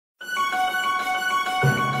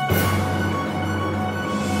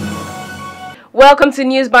Welcome to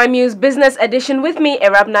News by Muse Business Edition with me,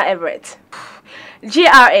 Arabna Everett.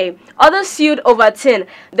 GRA, others sued over tin.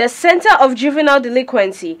 The Center of Juvenile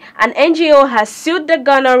Delinquency, an NGO, has sued the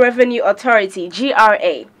Ghana Revenue Authority,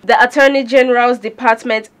 GRA, the Attorney General's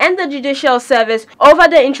Department, and the Judicial Service over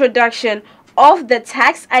the introduction of the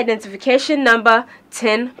Tax Identification Number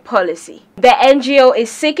TIN policy. The NGO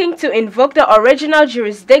is seeking to invoke the original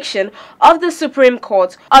jurisdiction of the Supreme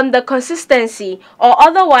Court on the consistency or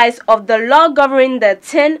otherwise of the law governing the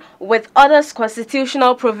TIN with other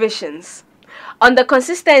constitutional provisions. On the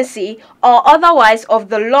consistency or otherwise of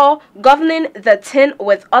the law governing the TIN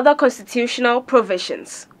with other constitutional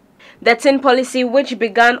provisions. The TIN policy, which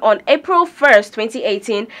began on April 1st,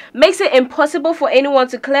 2018, makes it impossible for anyone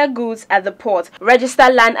to clear goods at the port, register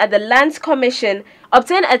land at the Lands Commission,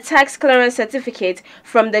 obtain a tax clearance certificate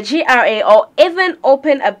from the GRA, or even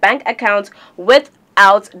open a bank account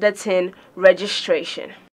without the TIN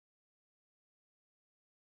registration.